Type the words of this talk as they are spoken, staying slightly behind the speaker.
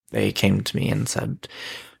they came to me and said,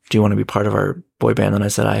 do you want to be part of our boy band? And I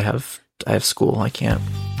said, I have school. I can't.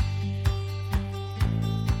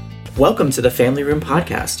 Welcome to the Family Room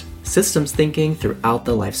Podcast, systems thinking throughout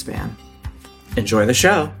the lifespan. Enjoy the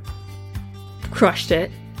show. Crushed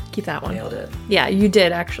it. Keep that one. Nailed it. Yeah, you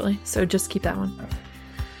did actually. So just keep that one. Okay.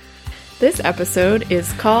 This episode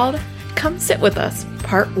is called Come Sit With Us,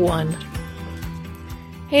 Part 1.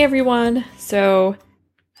 Hey everyone. So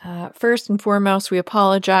first and foremost, we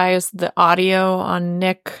apologize. The audio on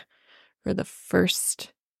Nick for the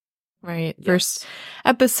first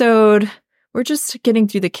episode. We're just getting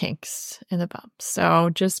through the kinks and the bumps. So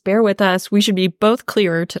just bear with us. We should be both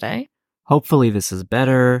clearer today. Hopefully this is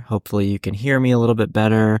better. Hopefully you can hear me a little bit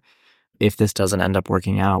better. If this doesn't end up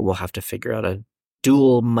working out, we'll have to figure out a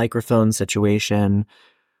dual microphone situation.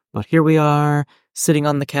 But here we are, sitting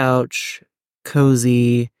on the couch,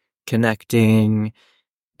 cozy, connecting,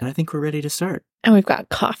 and I think we're ready to start. And we've got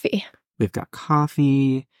coffee.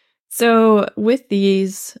 So with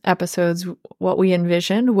these episodes, what we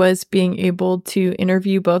envisioned was being able to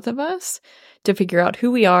interview both of us to figure out who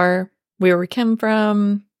we are, where we came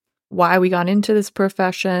from, why we got into this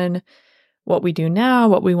profession, what we do now,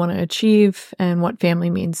 what we want to achieve, and what family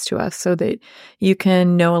means to us so that you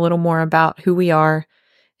can know a little more about who we are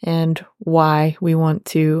and why we want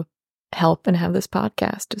to help and have this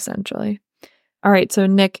podcast, essentially. All right, so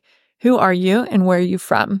Nick, who are you and where are you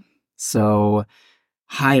from? So,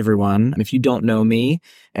 hi everyone. If you don't know me,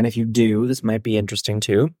 and if you do, this might be interesting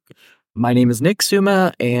too. My name is Nick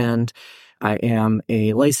Suma, and I am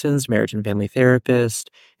a licensed marriage and family therapist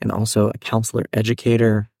and also a counselor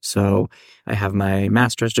educator. So I have my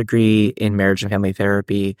master's degree in marriage and family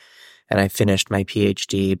therapy, and I finished my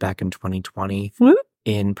PhD back in 2020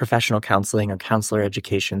 in professional counseling or counselor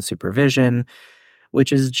education supervision,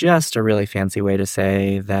 which is just a really fancy way to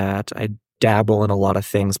say that I dabble in a lot of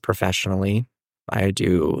things professionally. I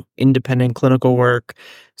do independent clinical work,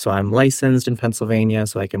 so I'm licensed in Pennsylvania,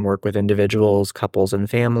 so I can work with individuals, couples, and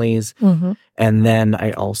families. Mm-hmm. And then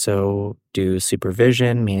I also do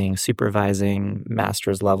supervision, meaning supervising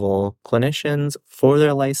master's level clinicians for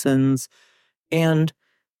their license, and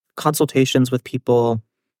consultations with people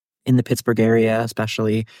in the Pittsburgh area,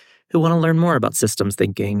 especially, who want to learn more about systems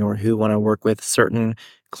thinking or who want to work with certain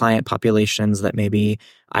client populations that maybe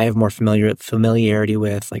I have more familiarity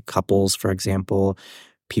with, like couples, for example,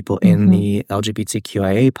 people in the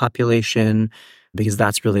LGBTQIA population, because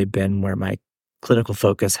that's really been where my clinical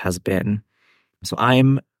focus has been. So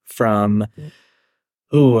I'm from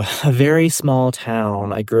a very small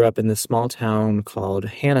town. I grew up in this small town called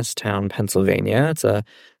Hannistown, Pennsylvania. It's a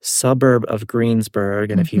suburb of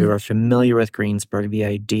Greensburg. And if you are familiar with Greensburg, the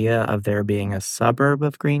idea of there being a suburb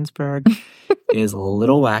of Greensburg is a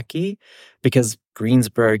little wacky because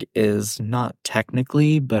Greensburg is not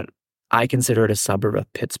technically, but I consider it a suburb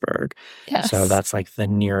of Pittsburgh. Yes. So that's like the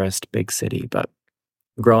nearest big city. But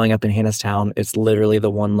growing up in Hannistown, it's literally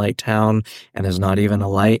the one light town, and there's not even a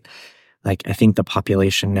light. Like, I think the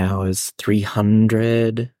population now is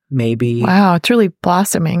 300, maybe. Wow, it's really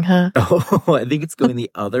blossoming, huh? Oh, I think it's going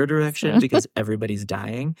the other direction because everybody's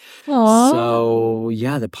dying. Aww. So,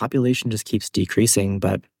 yeah, the population just keeps decreasing.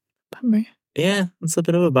 But, Bummer. yeah, it's a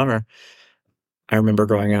bit of a bummer. I remember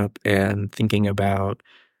growing up and thinking about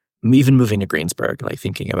even moving to Greensburg, like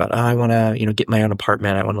thinking about, I want to, get my own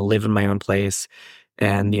apartment. I want to live in my own place.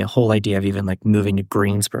 And the whole idea of even like moving to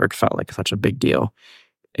Greensburg felt like such a big deal.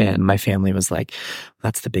 And my family was like,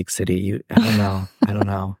 that's the big city. I don't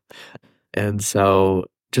know. And so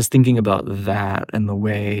just thinking about that and the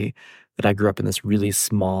way that I grew up in this really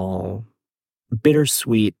small,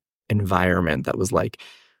 bittersweet environment that was like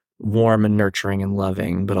warm and nurturing and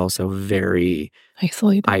loving, but also very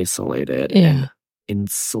isolated and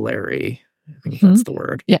insulary. I think that's the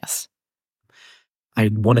word. Yes. I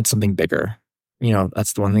wanted something bigger.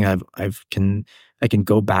 That's the one thing I can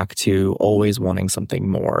go back to, always wanting something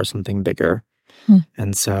more, something bigger.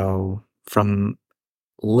 And so from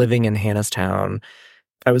living in Hannistown,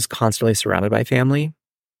 I was constantly surrounded by family.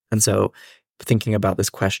 And so thinking about this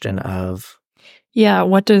question of... Yeah,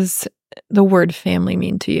 what does the word family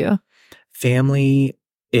mean to you? Family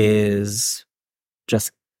is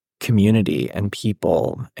just community and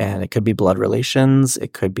people. And it could be blood relations.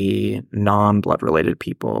 It could be non-blood related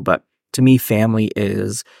people. But to me, family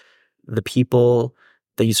is the people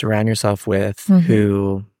that you surround yourself with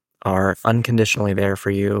who are unconditionally there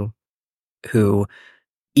for you, who,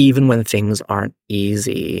 even when things aren't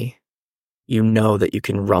easy, you know that you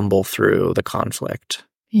can rumble through the conflict.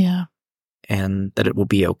 Yeah. And that it will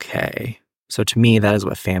be okay. So to me, that is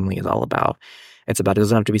what family is all about. It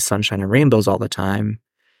doesn't have to be sunshine and rainbows all the time.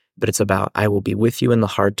 but it's about I will be with you in the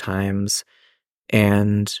hard times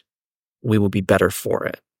and we will be better for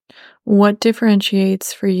it. What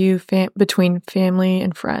differentiates for you between family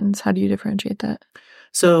and friends? How do you differentiate that?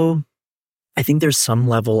 So I think there's some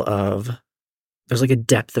level of, there's like a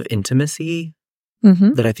depth of intimacy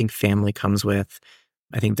that I think family comes with.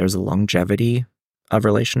 I think there's a longevity of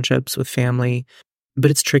relationships with family,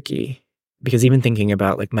 but it's tricky because even thinking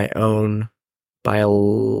about like my own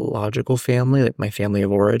biological family, like my family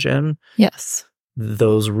of origin. Yes.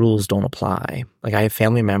 Those rules don't apply. Like I have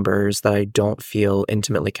family members that I don't feel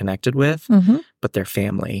intimately connected with, but they're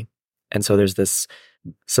family. And so there's this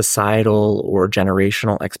societal or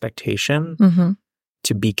generational expectation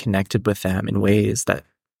to be connected with them in ways that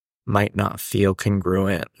might not feel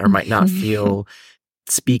congruent or might not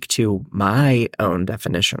speak to my own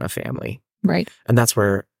definition of family. Right. And that's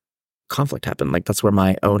where conflict happened. Like that's where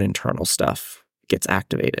my own internal stuff gets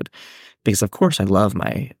activated. Because of course I love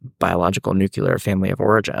my biological nuclear family of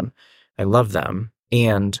origin. I love them.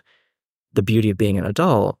 And the beauty of being an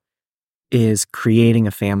adult is creating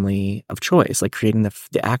a family of choice, like creating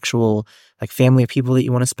the actual like family of people that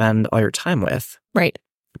you want to spend all your time with. Right.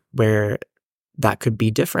 Where that could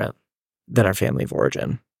be different than our family of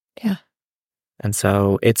origin. Yeah. And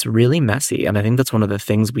so it's really messy. And I think that's one of the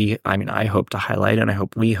things I hope to highlight, and I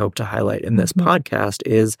hope we hope to highlight in this podcast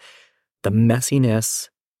is the messiness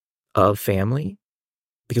of family,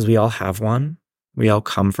 because we all have one. We all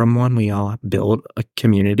come from one. We all build a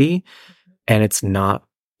community, and it's not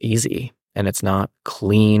easy, and it's not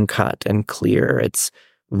clean cut and clear. It's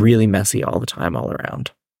really messy all the time, all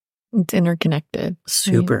around. It's interconnected.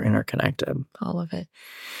 Super interconnected. All of it.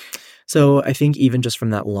 So I think even just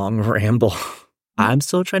from that long ramble, I'm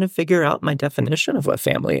still trying to figure out my definition of what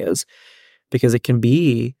family is, because it can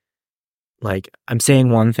be like, I'm saying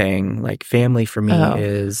one thing, like family for me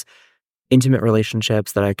is intimate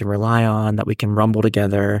relationships that I can rely on, that we can rumble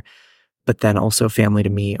together. But then also family to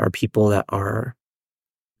me are people that are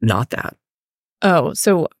not that. Oh,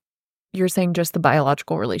 so you're saying just the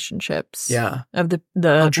biological relationships? Yeah. Of the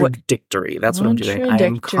contradictory. That's what I'm doing. I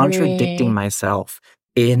am contradicting myself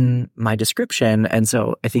in my description. And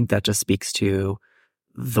so I think that just speaks to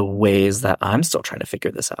the ways that I'm still trying to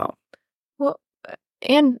figure this out. Well,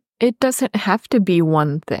 and it doesn't have to be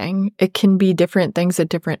one thing. It can be different things at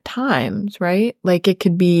different times, right? Like it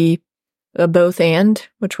could be a both and,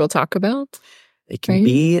 which we'll talk about. It can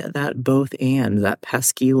be that both and, that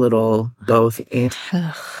pesky little both and.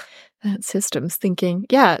 That systems thinking.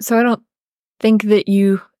 Yeah. So I don't think that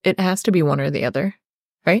it has to be one or the other,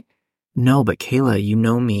 right? No, but Kayla, you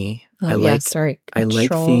know me. I like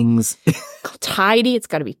things tidy. It's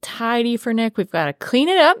got to be tidy for Nick. We've got to clean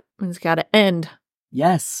it up, and it's got to end.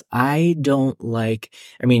 Yes, I don't like.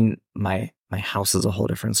 I mean, my house is a whole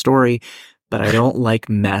different story, but I don't like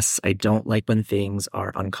mess. I don't like when things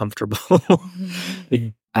are uncomfortable.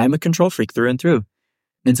 I'm a control freak through and through,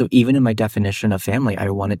 and so even in my definition of family, I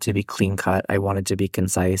want it to be clean cut. I want it to be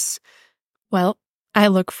concise. Well, I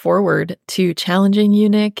look forward to challenging you,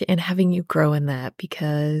 Nick, and having you grow in that,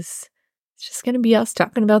 because it's just going to be us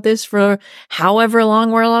talking about this for however long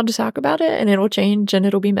we're allowed to talk about it, and it'll change and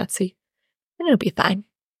it'll be messy and it'll be fine.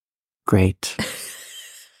 Great.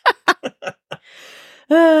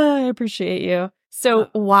 I appreciate you. So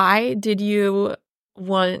why did you do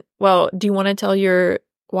you want to tell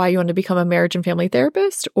why you want to become a marriage and family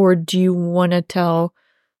therapist, or do you want to tell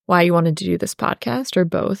why you wanted to do this podcast, or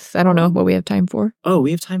both? I don't know what we have time for. Oh,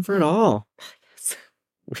 we have time for it all.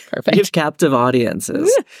 Perfect. We have captive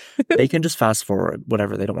audiences. They can just fast forward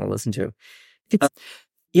whatever they don't want to listen to.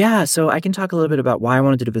 So I can talk a little bit about why I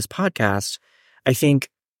wanted to do this podcast. I think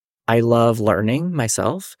I love learning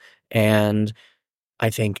myself. And I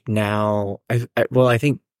think now, I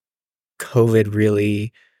think COVID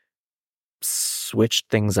really switched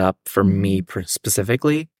things up for me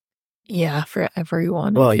specifically. Yeah, for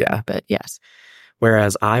everyone. Well, yeah. But yes.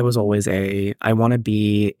 Whereas I was always I want to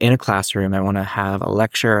be in a classroom. I want to have a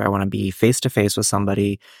lecture. I want to be face-to-face with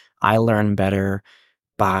somebody. I learn better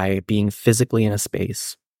by being physically in a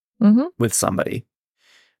space with somebody.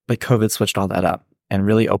 But COVID switched all that up and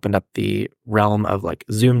really opened up the realm of like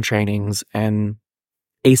Zoom trainings and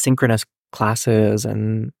asynchronous classes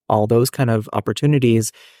and all those kind of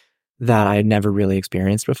opportunities that I had never really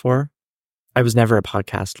experienced before. I was never a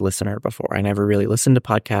podcast listener before. I never really listened to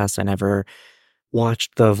podcasts. I never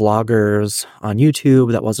watched the vloggers on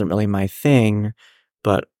YouTube. That wasn't really my thing.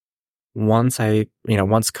 But once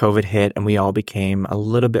COVID hit and we all became a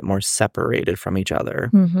little bit more separated from each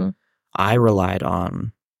other, I relied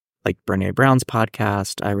on like Brené Brown's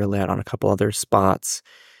podcast. I relied on a couple other spots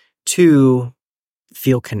to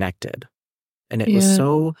feel connected. And it was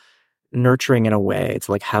so nurturing in a way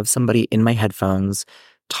to like have somebody in my headphones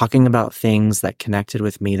talking about things that connected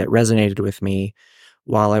with me, that resonated with me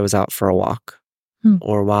while I was out for a walk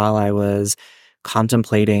or while I was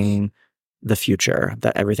contemplating the future,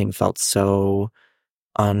 that everything felt so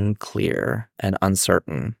unclear and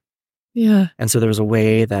uncertain. Yeah. And so there was a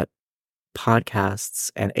way that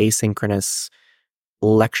podcasts and asynchronous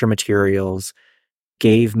lecture materials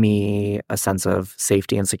gave me a sense of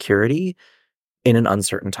safety and security in an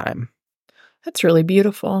uncertain time. That's really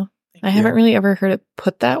beautiful. I haven't really ever heard it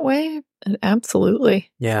put that way. And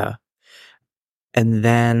absolutely. Yeah. And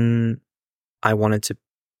then I wanted to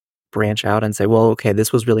branch out and say, well, okay,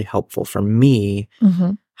 this was really helpful for me.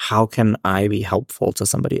 How can I be helpful to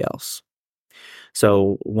somebody else?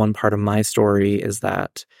 So one part of my story is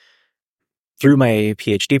that through my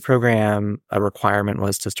PhD program, a requirement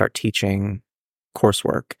was to start teaching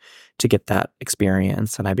coursework to get that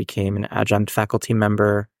experience. And I became an adjunct faculty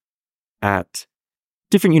member at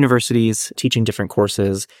different universities, teaching different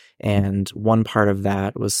courses. And one part of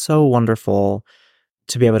that was so wonderful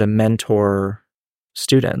to be able to mentor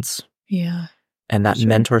students. Yeah. And that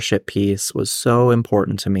mentorship piece was so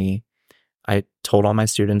important to me. I told all my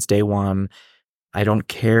students day one, I don't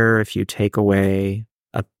care if you take away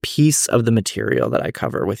a piece of the material that I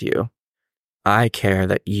cover with you. I care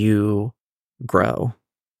that you grow.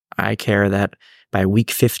 I care that by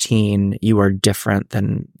week 15, you are different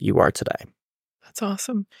than you are today. That's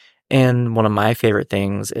awesome. And one of my favorite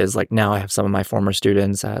things is like now I have some of my former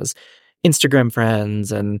students as Instagram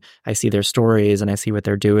friends and I see their stories and I see what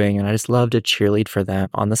they're doing. And I just love to cheerlead for them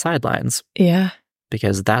on the sidelines. Yeah.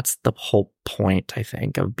 Because that's the whole point, I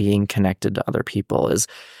think, of being connected to other people is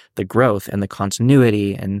the growth and the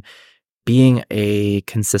continuity and being a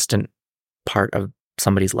consistent part of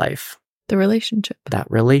somebody's life. The relationship. That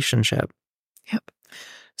relationship. Yep.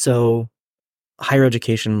 So higher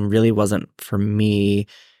education really wasn't for me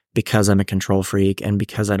because I'm a control freak and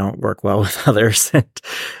because I don't work well with others. And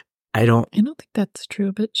I don't think that's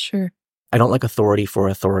true, but sure. I don't like authority for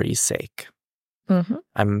authority's sake.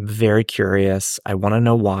 I'm very curious. I want to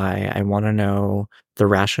know why. I want to know the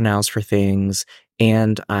rationales for things.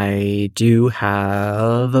 And I do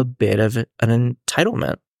have a bit of an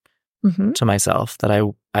entitlement to myself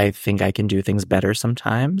that I think I can do things better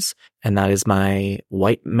sometimes. And that is my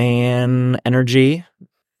white man energy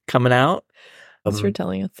coming out. Thanks for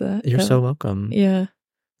telling us that. You're so welcome. Yeah.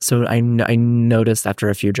 So I noticed after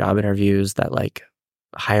a few job interviews that like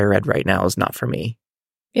higher ed right now is not for me.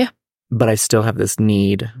 Yeah. But I still have this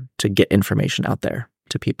need to get information out there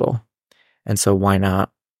to people. And so why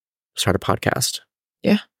not start a podcast?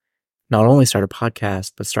 Yeah. Not only start a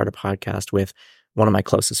podcast, but start a podcast with one of my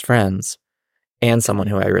closest friends and someone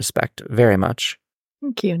who I respect very much.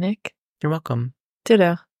 Thank you, Nick. You're welcome.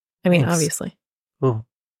 Ditto. I mean, Thanks. Obviously. Oh.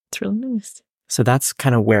 It's really nice. So that's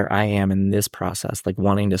kind of where I am in this process, like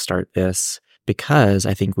wanting to start this because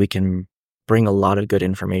I think we can bring a lot of good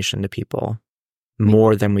information to people.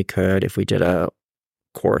 More than we could if we did a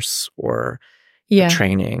course or a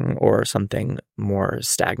training or something more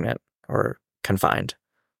stagnant or confined.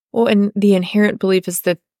 Well, and the inherent belief is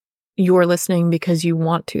that you're listening because you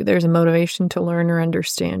want to. There's a motivation to learn or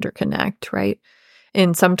understand or connect, right?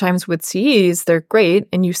 And sometimes with CEs, they're great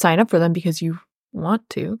and you sign up for them because you want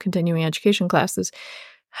to, continuing education classes.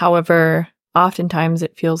 However, oftentimes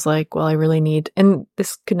it feels like, well, I really need, and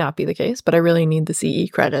this could not be the case, but I really need the CE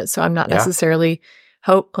credit. So I'm not necessarily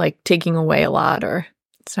taking away a lot, or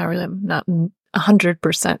it's not really, I'm not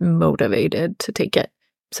 100% motivated to take it.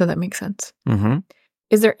 So that makes sense.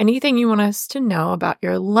 Is there anything you want us to know about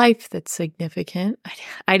your life that's significant?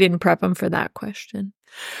 I didn't prep them for that question.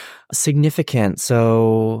 Significant.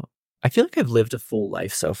 So I feel like I've lived a full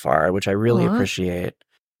life so far, which I really appreciate.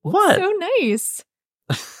 What? So nice.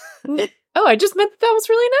 Oh, I just meant that was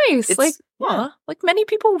really nice. Like many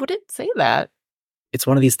people wouldn't say that. It's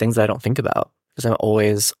one of these things that I don't think about because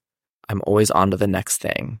I'm always on to the next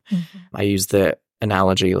thing. I use the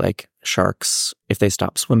analogy like sharks, if they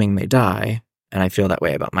stop swimming, they die. And I feel that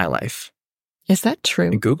way about my life. Is that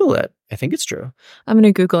true? Google it. I think it's true. I'm going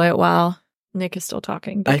to Google it while Nick is still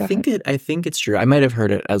talking. I think it's true. I might have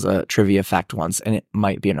heard it as a trivia fact once, and it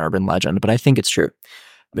might be an urban legend, but I think it's true.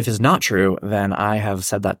 If it's not true, then I have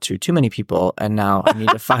said that to too many people, and now I need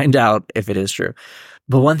to find out if it is true.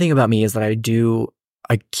 But one thing about me is that I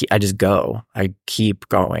just go. I keep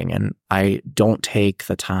going, and I don't take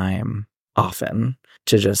the time often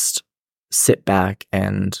to just sit back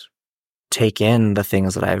and take in the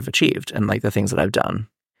things that I've achieved and like the things that I've done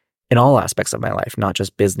in all aspects of my life, not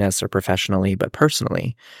just business or professionally, but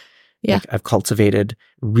personally. Yeah. Like, I've cultivated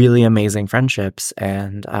really amazing friendships,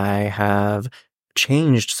 and I have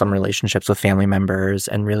changed some relationships with family members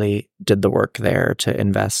and really did the work there to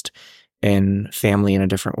invest in family in a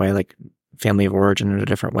different way, like family of origin in a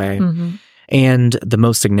different way. Mm-hmm. And the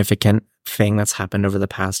most significant thing that's happened over the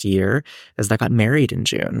past year is that I got married in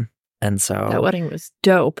June. And so That wedding was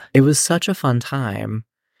dope. it was such a fun time.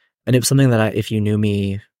 And it was something that if you knew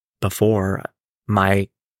me before, my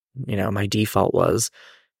default was,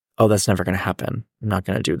 oh, that's never going to happen. I'm not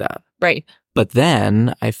going to do that. Right. But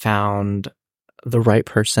then I found the right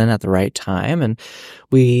person at the right time, and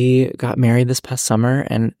we got married this past summer.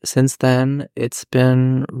 And since then, it's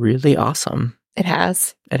been really awesome. It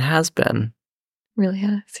has. It has been. Really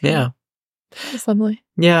has. Yeah. It's lovely.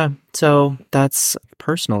 Yeah. So that's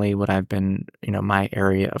personally what I've been, my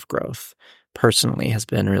area of growth personally has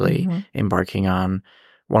been really embarking on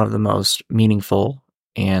one of the most meaningful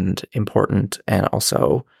and important and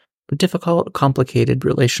also difficult, complicated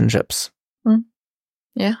relationships.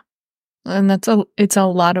 Yeah. And it's a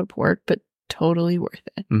lot of work, but totally worth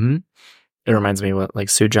it. Mm-hmm. It reminds me what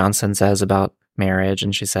Sue Johnson says about marriage.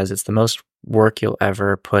 And she says it's the most work you'll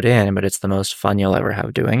ever put in, but it's the most fun you'll ever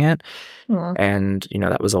have doing it. And,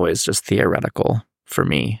 that was always just theoretical for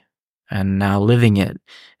me. And now living it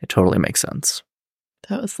totally makes sense.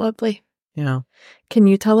 That was lovely. Yeah. Can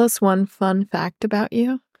you tell us one fun fact about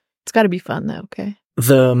you? It's got to be fun, though, okay?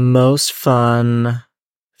 The most fun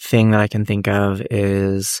thing that I can think of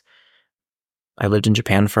is I lived in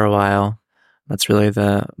Japan for a while. That's really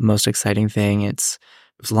the most exciting thing. It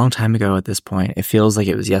was a long time ago at this point. It feels like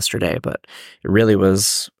it was yesterday, but it really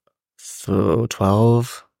was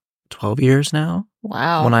 12 years now.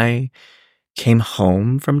 Wow. When I came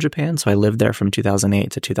home from Japan. So I lived there from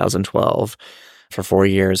 2008 to 2012 for 4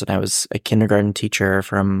 years. And I was a kindergarten teacher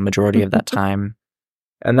for a majority of that time.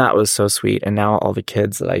 And that was so sweet. And now all the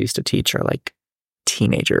kids that I used to teach are like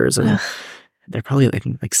teenagers, and they're probably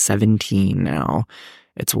like 17 now.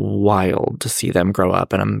 It's wild to see them grow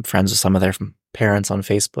up. And I'm friends with some of their parents on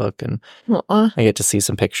Facebook. And I get to see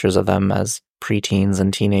some pictures of them as preteens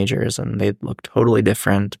and teenagers. And they look totally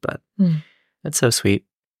different, but it's so sweet.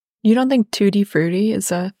 You don't think Tutti Frutti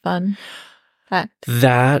is a fun fact?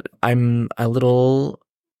 That I'm a little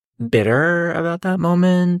bitter about that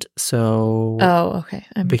moment. So okay.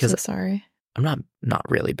 I'm because so sorry. I'm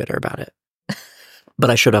not really bitter about it.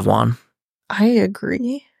 But I should have won. I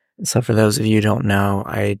agree. So for those of you who don't know,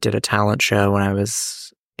 I did a talent show when I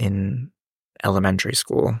was in elementary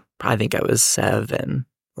school. I think I was 7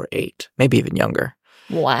 or 8, maybe even younger.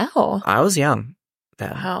 Wow. I was young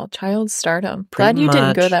then. Wow, child stardom. Glad you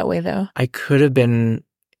didn't go that way, though. I could have been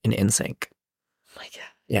in NSYNC. Oh my God.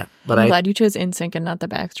 Yeah, but I'm glad you chose NSYNC and not the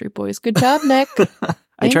Backstreet Boys. Good job, Nick.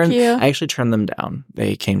 I actually turned them down.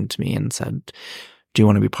 They came to me and said, "Do you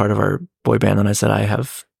want to be part of our boy band?" And I said, "I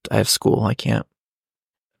have school. I can't."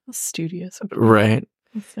 Studios. Right.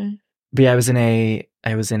 But yeah, I was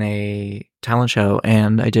in a talent show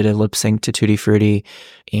and I did a lip sync to Tutti Frutti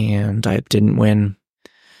and I didn't win.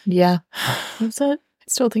 Yeah. Was it? I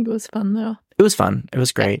still think it was fun though. It was fun. It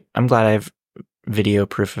was great. I'm glad I have video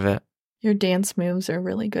proof of it. Your dance moves are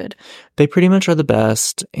really good. They pretty much are the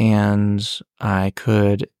best, and I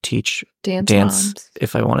could teach dance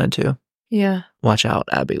if I wanted to. Yeah. Watch out,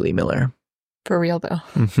 Abby Lee Miller. For real though.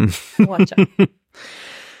 Watch out.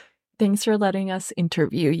 Thanks for letting us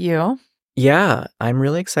interview you. Yeah, I'm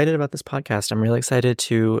really excited about this podcast. I'm really excited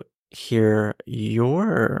to hear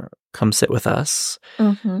your come sit with us.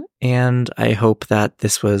 And I hope that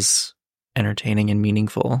this was entertaining and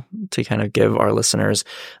meaningful to kind of give our listeners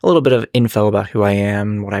a little bit of info about who I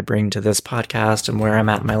am, what I bring to this podcast, and where I'm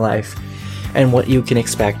at in my life, and what you can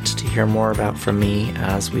expect to hear more about from me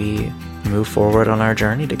as we move forward on our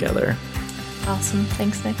journey together. Awesome.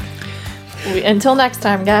 Thanks, Nick. Until next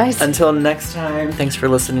time, guys. Until next time, thanks for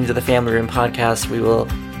listening to the Family Room Podcast.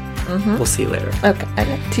 We'll see you later. Okay.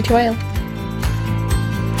 TTYL.